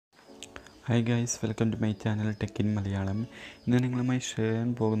Hi guys, welcome to my channel Tech in Malayalam. ഇന്ന് നിങ്ങളുമായി share ചെയ്യാൻ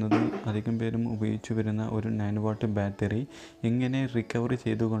പോകുന്നത് അധികം പേരും ഉപയോഗിച്ചു വരുന്ന ഒരു 9 വാട്ട് ബാറ്ററി എങ്ങനെ റിക്കവർ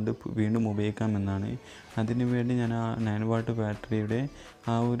ചെയ്തുകൊണ്ട് വീണ്ടും ഉപയോഗിക്കാമെന്നാണ്. അതിനുവേണ്ടി ഞാൻ ആ 9 വാട്ട് ബാറ്ററിയുടെ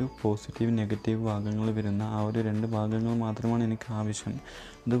ആ ഒരു പോസിറ്റീവ് നെഗറ്റീവ് ഭാഗങ്ങൾ വരുന്ന ആ ഒരു 2 ഭാഗങ്ങൾ മാത്രമാണ് എനിക്ക് ആവശ്യം.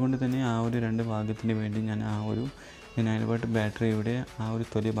 അതുകൊണ്ട് തന്നെ ആ ഒരു 2 ഭാഗത്തിന് വേണ്ടി ഞാൻ ആ ഒരു 9 വാട്ട് ബാറ്ററിയുടെ ആ ഒരു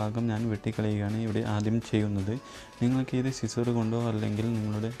തൊലി ഭാഗം ഞാൻ വെട്ടിക്കളയുകയാണ് ഇവിടെ ആദ്യം ചെയ്യുന്നത്. നിങ്ങൾക്ക് ഇത് സിസർ കൊണ്ടോ അല്ലെങ്കിൽ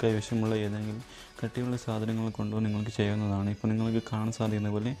നിങ്ങളുടെ കൈവശമുള്ള ഏതെങ്കിലും കട്ടിയുള്ള സാധനങ്ങൾ കൊണ്ടോ നിങ്ങൾക്ക് ചെയ്യാവുന്നതാണ്. ഇപ്പോൾ നിങ്ങൾക്ക് കാണാൻ സാധിക്കുന്ന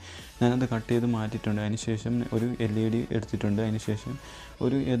പോലെ ഞാനത് കട്ട് ചെയ്ത് മാറ്റിയിട്ടുണ്ട്. അതിനുശേഷം ഒരു LED എടുത്തിട്ടുണ്ട്. അതിനുശേഷം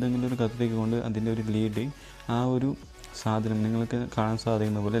ഏതെങ്കിലും ഒരു കത്രിക കൊണ്ട് അതിൻ്റെ ഒരു ലീഡ് ആ ഒരു സാധനം നിങ്ങൾക്ക് കാണാൻ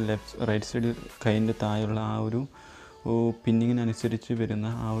സാധിക്കുന്ന പോലെ റൈറ്റ് സൈഡിൽ കൈയിൻ്റെ താഴെയുള്ള ആ ഒരു പിന്നിങ്ങിനനുസരിച്ച് വരുന്ന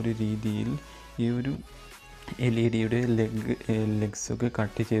ആ ഒരു രീതിയിൽ ഈ ഒരു LED-യുടെ ലെഗ്സൊക്കെ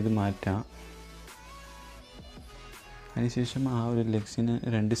കട്ട് ചെയ്ത് മാറ്റാം. അതിനുശേഷം ആ ഒരു ലെഗ്സിന്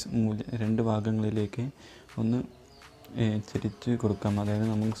രണ്ട് ഭാഗങ്ങളിലേക്ക് ഒന്ന് ചരിച്ച് കൊടുക്കാം. അതായത്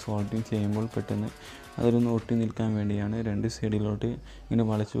നമുക്ക് സോൾഡറിങ് ചെയ്യുമ്പോൾ പെട്ടെന്ന് അതിലൊന്ന് ഒട്ടി നിൽക്കാൻ വേണ്ടിയാണ് 2 സൈഡിലോട്ട് ഇങ്ങനെ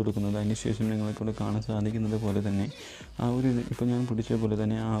വളച്ചു കൊടുക്കുന്നത്. അതിനുശേഷം നിങ്ങൾക്കിവിടെ കാണാൻ സാധിക്കുന്നത് പോലെ തന്നെ ആ ഒരു ഇപ്പോൾ ഞാൻ പിടിച്ച പോലെ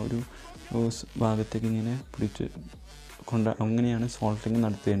തന്നെ ആ ഒരു ഭാഗത്തേക്ക് ഇങ്ങനെ പിടിച്ച് അങ്ങനെയാണ് സോൾഡറിങ്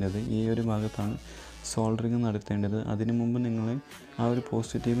നടത്തേണ്ടത്. ഈ ഒരു ഭാഗത്താണ് സോൾഡറിങ് നടത്തേണ്ടത്. അതിനു മുമ്പ് നിങ്ങൾ ആ ഒരു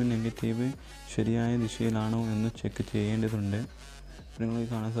പോസിറ്റീവ് നെഗറ്റീവ് ശരിയായ ദിശയിലാണോ എന്ന് ചെക്ക് ചെയ്യേണ്ടതുണ്ട്. നിങ്ങൾക്ക്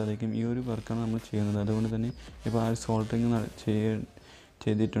കാണാൻ സാധിക്കും ഈ ഒരു വർക്കാണ് നമ്മൾ ചെയ്യുന്നത്. അതുകൊണ്ട് തന്നെ ഇപ്പോൾ ആ സോൾഡറിങ്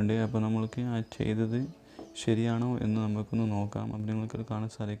ചെയ്തിട്ടുണ്ട്. അപ്പോൾ നമ്മൾക്ക് ആ ചെയ്തത് ശരിയാണോ എന്ന് നമുക്കൊന്ന് നോക്കാം. അപ്പോൾ നിങ്ങൾക്ക്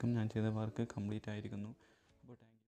കാണാൻ സാധിക്കും ഞാൻ ചെയ്ത വർക്ക് കംപ്ലീറ്റ് ആയിരിക്കുന്നു.